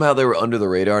 But somehow they were under the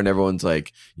radar, and everyone's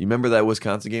like, "You remember that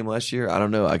Wisconsin game last year? I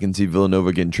don't know. I can see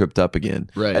Villanova getting tripped up again."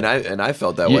 Right. And I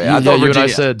felt that way. I thought you and I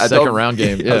said second round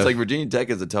game. I was like, Virginia Tech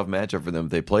is a tough matchup for them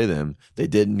if they play them. They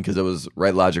didn't because it was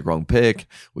right logic, wrong pick.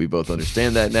 We both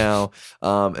understand that now.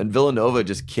 And Villanova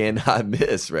just cannot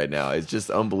miss right now. It's just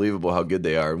unbelievable how good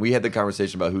they are. And we had the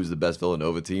conversation about who's the best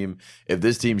Villanova team. If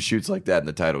this team shoots like that in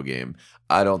the title game,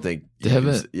 I don't think They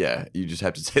haven't. you just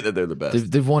have to say that they're the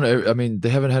best. They've won. I mean, they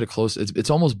haven't had a close. It's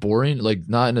almost boring. Like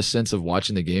not in a sense of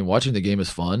watching the game. Watching the game is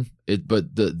fun.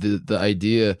 But the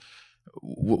idea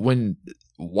when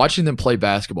watching them play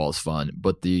basketball is fun.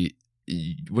 But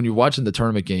when you're watching the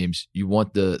tournament games, you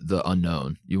want the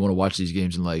unknown. You want to watch these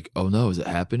games and like, oh no, is it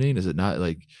happening? Is it not?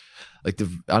 Like I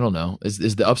don't know.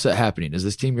 Is the upset happening? Is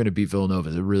this team going to beat Villanova?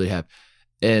 Is it really happening?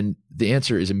 And the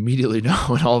answer is immediately no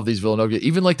in all of these Villanova.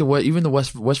 Even the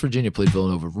West Virginia played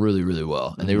Villanova really, really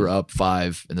well, and they were up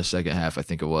 5 in the second half, I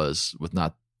think it was, with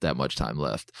not that much time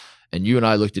left. And you and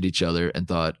I looked at each other and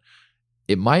thought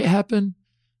it might happen,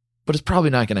 but it's probably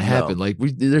not going to happen. No. Like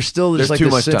there's still There's like too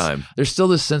this much sense, time. There's still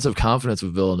this sense of confidence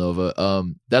with Villanova.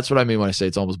 That's what I mean when I say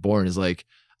it's almost boring. Is like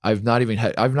I've not even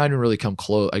really come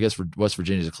close. I guess for West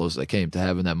Virginia is the closest I came to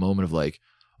having that moment of like,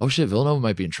 oh shit, Villanova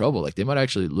might be in trouble. Like they might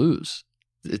actually lose.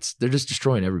 They're just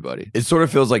destroying everybody. It sort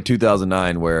of feels like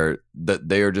 2009 where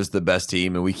they are just the best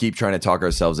team, and we keep trying to talk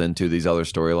ourselves into these other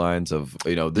storylines of,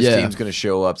 this team's going to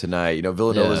show up tonight.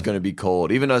 Villanova's going to be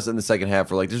cold. Even us in the second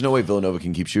half, we're like, there's no way Villanova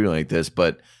can keep shooting like this,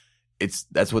 but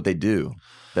that's what they do.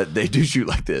 That they do shoot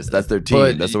like this. That's their team.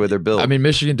 But, that's the way they're built. I mean,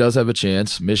 Michigan does have a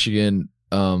chance. Michigan.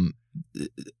 How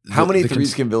many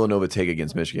threes can Villanova take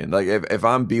against Michigan? Like if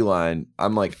I'm Beeline,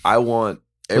 I'm like, I want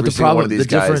every single one of these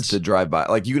guys to drive by.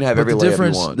 Like you can have every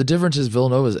layup you want. The difference is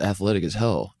Villanova's athletic as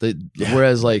hell.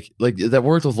 Whereas like that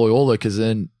worked with Loyola because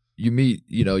then you meet,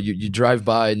 you drive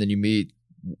by and then you meet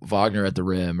Wagner at the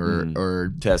rim or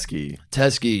Teskey,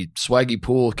 Swaggy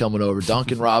Poole coming over,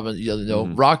 Duncan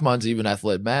Robinson, Rockman's even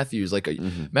athletic. Matthews,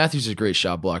 Matthews is a great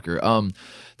shot blocker.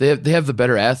 They have the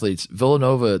better athletes.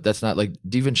 Villanova, that's not like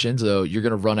DiVincenzo. You're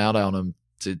going to run out on him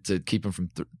to keep him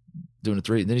from doing a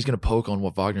three, and then he's going to poke on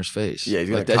Wagner's face. Yeah, he's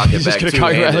going to cock it back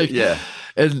two-handed. Yeah,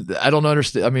 and I don't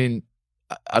understand. I mean,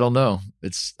 I don't know.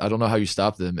 I don't know how you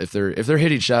stop them if they're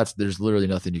hitting shots. There's literally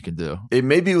nothing you can do. It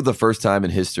may be the first time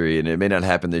in history, and it may not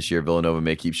happen this year. Villanova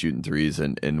may keep shooting threes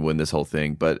and win this whole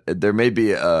thing, but there may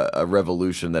be a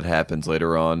revolution that happens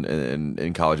later on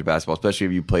in college basketball, especially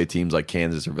if you play teams like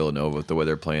Kansas or Villanova with the way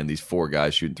they're playing. These 4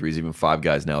 guys shooting threes, even 5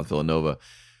 guys now with Villanova,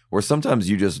 where sometimes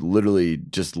you just literally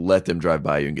just let them drive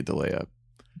by you and get the layup.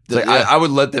 Like, I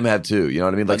would let them have 2. You know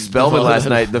what I mean? Like Spellman last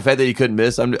night, the fact that he couldn't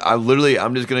miss, I'm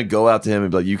just gonna go out to him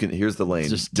and be like, here's the lane.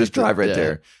 Just drive right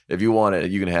there. If you want it,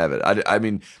 you can have it. I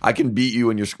mean, I can beat you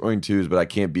when you're scoring 2s, but I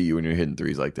can't beat you when you're hitting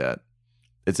 3s like that.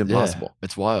 It's impossible. Yeah,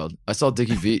 it's wild. I saw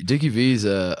Dickie V. Dickie V's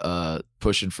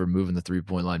pushing for moving the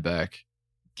 3-point line back.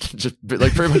 Just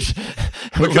like pretty much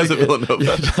because of Villanova.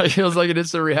 It was like an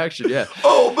instant reaction. Yeah.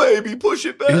 Oh baby, push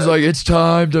it back. He was like, "It's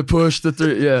time to push the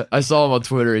 3." Yeah, I saw him on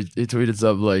Twitter. He tweeted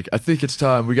something like, "I think it's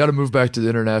time. We got to move back to the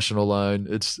international line.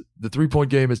 It's the 3-point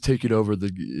game is taking over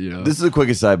the." This is a quick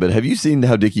aside, but have you seen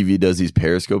how Dickie V does these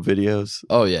Periscope videos?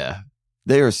 Oh yeah.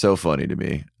 They are so funny to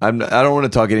me. I don't want to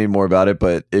talk any more about it,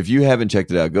 but if you haven't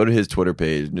checked it out, go to his Twitter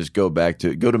page and just go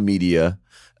to media,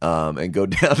 and go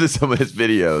down to some of his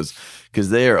videos because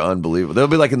they are unbelievable. They'll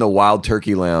be like in the Wild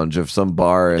Turkey Lounge of some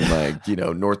bar in like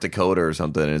North Dakota or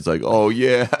something, and it's like, oh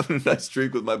yeah, having a nice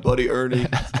drink with my buddy Ernie.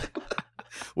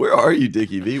 Where are you,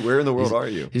 Dickie V? Where in the world are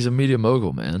you? He's a media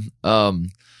mogul, man.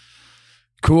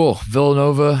 Cool.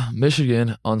 Villanova,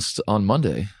 Michigan on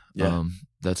Monday. Yeah.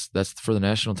 That's for the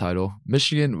national title.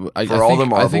 Michigan. I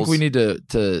think we need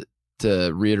to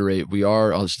reiterate we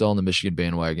are still on the Michigan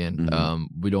bandwagon.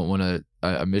 Mm-hmm. We don't want to.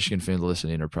 A Michigan fan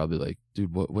listening are probably like,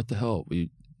 dude, what the hell?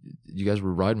 You guys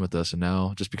were riding with us, and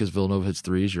now just because Villanova hits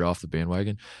 3s, you're off the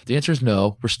bandwagon. The answer is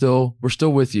no. We're still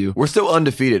with you. We're still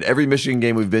undefeated. Every Michigan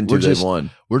game we've been to, they've won.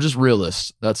 We're just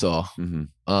realists. That's all.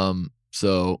 Mm-hmm.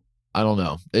 So I don't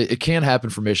know. It can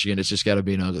happen for Michigan. It's just got to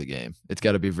be an ugly game. It's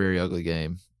got to be a very ugly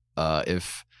game.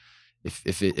 If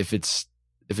it's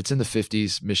in the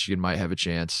 50s, Michigan might have a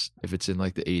chance. If it's in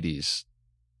like the 80s,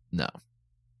 no.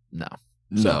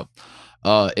 So,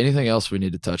 anything else we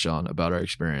need to touch on about our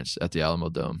experience at the Alamo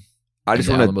Dome?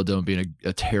 Alamo Dome being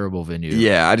a terrible venue.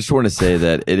 Yeah, I just want to say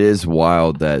that it is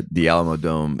wild that the Alamo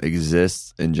Dome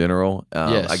exists in general.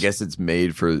 Yes. I guess it's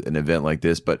made for an event like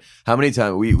this, but how many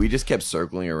times we just kept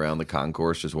circling around the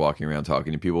concourse, just walking around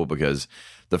talking to people because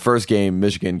the first game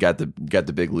Michigan got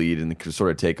the big lead and could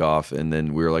sort of take off, and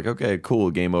then we were like, okay,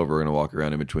 cool, game over. We're gonna walk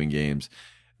around in between games.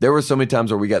 There were so many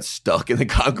times where we got stuck in the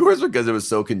concourse because it was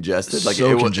so congested. Like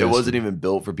So it congested. wasn't even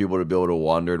built for people to be able to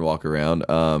wander and walk around.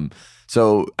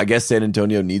 So I guess San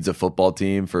Antonio needs a football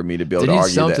team for me to be able They to need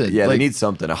argue that. something. Yeah, Like, they need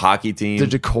something. A hockey team. The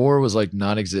decor was like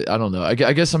non-existent. I don't know. I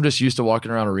guess I'm just used to walking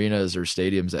around arenas or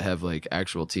stadiums that have like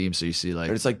actual teams. So you see like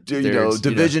And it's like, there's,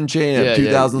 division champ, yeah,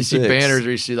 2006. You see banners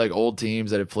or you see like old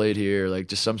teams that have played here, like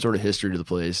just some sort of history to the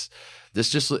place.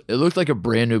 It looked like a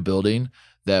brand new building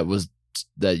that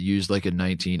used like a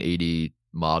 1980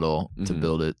 model to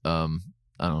build it.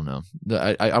 I don't know.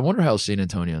 I wonder how San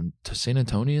Antonians.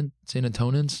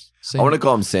 I want to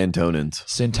call them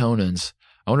Santonans.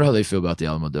 I wonder how they feel about the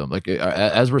Alamo Dome. Like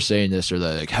as we're saying this, are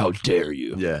they like, "How dare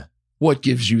you?" Yeah. What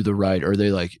gives you the right? Or are they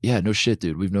like, "Yeah, no shit,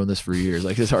 dude. We've known this for years.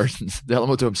 Like this hard. The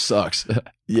Alamo Dome sucks."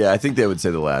 Yeah, I think they would say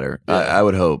the latter. Yeah. I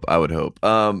would hope.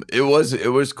 It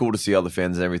was cool to see all the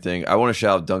fans and everything. I want to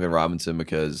shout out Duncan Robinson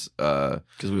because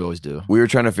we always do. we were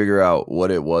trying to figure out what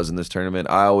it was in this tournament.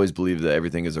 I always believe that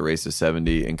everything is a race to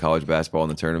 70 in college basketball in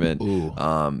the tournament.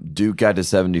 Ooh. Duke got to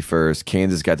 70 first,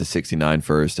 Kansas got to 69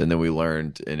 first, and then we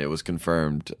learned, and it was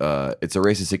confirmed, it's a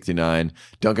race to 69.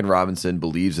 Duncan Robinson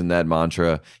believes in that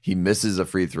mantra. He misses a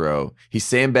free throw. He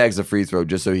sandbags a free throw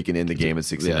just so he can end the game at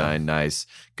 69. Yeah. Nice.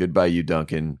 Goodbye, you,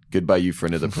 Duncan. Goodbye, you,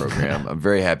 friend of the program. I'm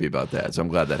very happy about that, so I'm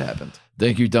glad that happened.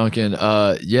 Thank you, Duncan.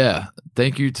 Yeah.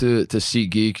 Thank you to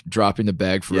SeatGeek dropping the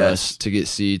bag for Yes. us to get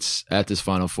seats at this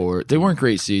Final Four. They weren't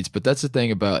great seats, but that's the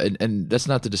thing about and that's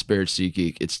not to disparage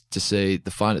SeatGeek. It's to say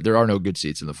there are no good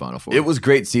seats in the Final Four. It was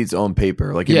great seats on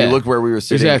paper. Like if Yeah, you look where we were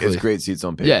sitting, exactly. it's great seats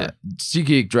on paper. Yeah,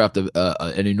 SeatGeek dropped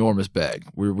an enormous bag.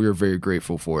 We were very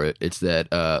grateful for it. It's that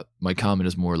my comment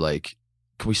is more like,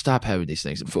 can we stop having these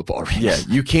things in football arenas? Yeah,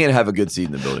 you can't have a good seat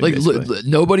in the building. Like basically.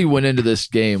 nobody went into this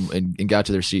game and got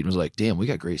to their seat and was like, "Damn, we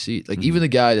got great seats." Like even the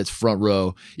guy that's front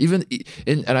row,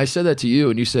 and I said that to you,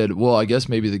 and you said, "Well, I guess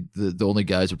maybe the only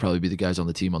guys would probably be the guys on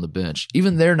the team on the bench."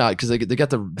 Even they're not because they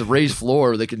got the raised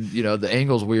floor. They can the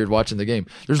angle's weird watching the game.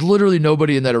 There's literally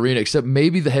nobody in that arena except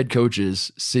maybe the head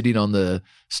coaches sitting on the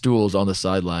stools on the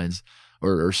sidelines.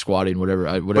 Or squatting, whatever.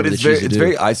 But it's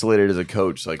very isolated as a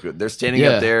coach. Like they're standing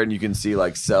Yeah. up there, and you can see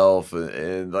like Self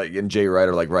and Jay Wright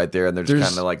are like right there, and they're just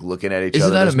kind of like looking at each Isn't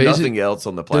other. that There's amazing? nothing else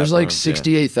on the platform. There's like Yeah.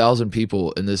 68,000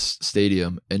 people in this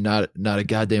stadium, and not a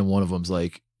goddamn one of them's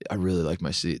like, "I really like my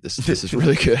seat. This is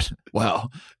really good." Wow.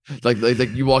 Like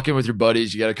you walk in with your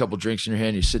buddies, you got a couple drinks in your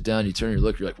hand, you sit down, you turn your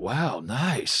look, you're like, "Wow,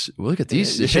 nice. Look at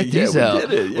these. Check these we out.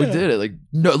 did it, We yeah. did it." Like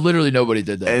literally nobody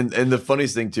did that. And the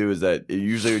funniest thing too is that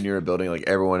usually when you're in a building, like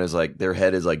everyone is like their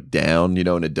head is like down, in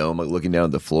a dome, like looking down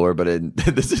at the floor. But in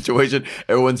the situation,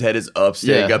 everyone's head is up,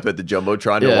 standing Yeah. up at the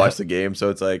jumbotron to Yeah. watch the game. So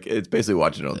it's like it's basically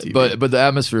watching it on TV. But the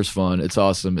atmosphere is fun. It's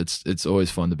awesome. It's always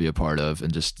fun to be a part of,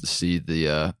 and just to see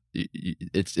the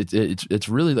it's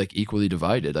really like equally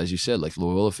divided, as you said. Like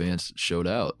Loyola fans showed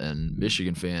out, and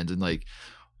Michigan fans, and like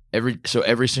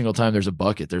every single time there's a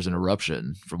bucket, there's an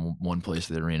eruption from one place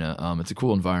to the arena. It's a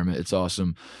cool environment. It's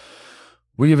awesome.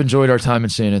 We have enjoyed our time in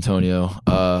San Antonio.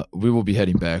 We will be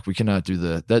heading back. We cannot do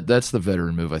that's the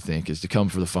veteran move, I think, is to come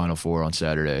for the Final Four on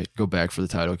Saturday, go back for the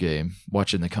title game,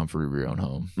 watch it in the comfort of your own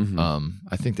home.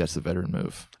 I think that's the veteran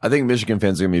move. I think Michigan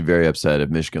fans are gonna be very upset if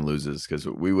Michigan loses because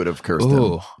we would have cursed them.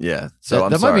 Ooh. Yeah, so that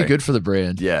I'm might sorry. be good for the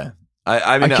brand. Yeah,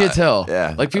 I mean I can't tell.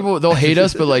 Yeah, Like people, they'll hate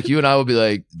us, but like you and I will be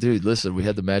like, dude, listen, we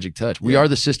had the magic touch. We are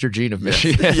the sister gene of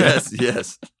Michigan.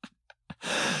 yes.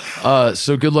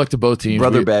 So good luck to both teams.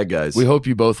 Brother bad guys. We hope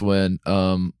you both win.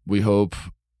 We hope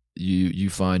you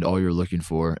find all you're looking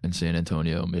for in San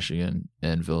Antonio, Michigan,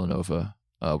 and Villanova.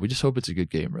 We just hope it's a good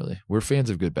game, really. We're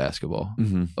fans of good basketball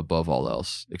above all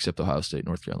else, except Ohio State,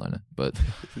 North Carolina. But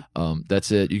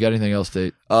that's it. You got anything else,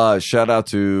 Tate? Shout out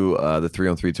to the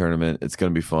 3-on-3 tournament. It's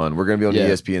going to be fun. We're going to be on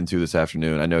ESPN2 this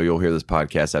afternoon. I know you'll hear this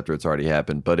podcast after it's already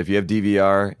happened. But if you have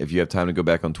DVR, if you have time to go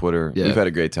back on Twitter, we've had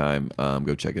a great time.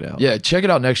 Go check it out. Yeah, check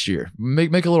it out next year.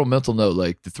 Make a little mental note,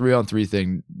 like the 3-on-3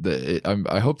 thing.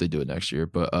 I hope they do it next year.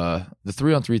 But the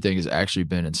 3-on-3 thing has actually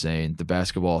been insane. The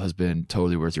basketball has been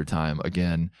totally worth your time.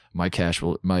 Again, my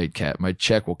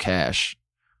check will cash,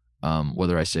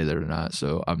 whether I say that or not.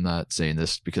 So I'm not saying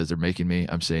this because they're making me.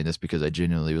 I'm saying this because I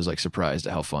genuinely was like surprised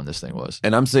at how fun this thing was.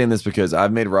 And I'm saying this because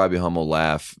I've made Robbie Hummel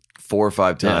laugh 4 or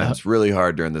 5 times really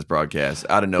hard during this broadcast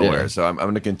out of nowhere. Yeah. So I'm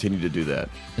going to continue to do that.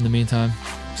 In the meantime,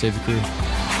 save the crew.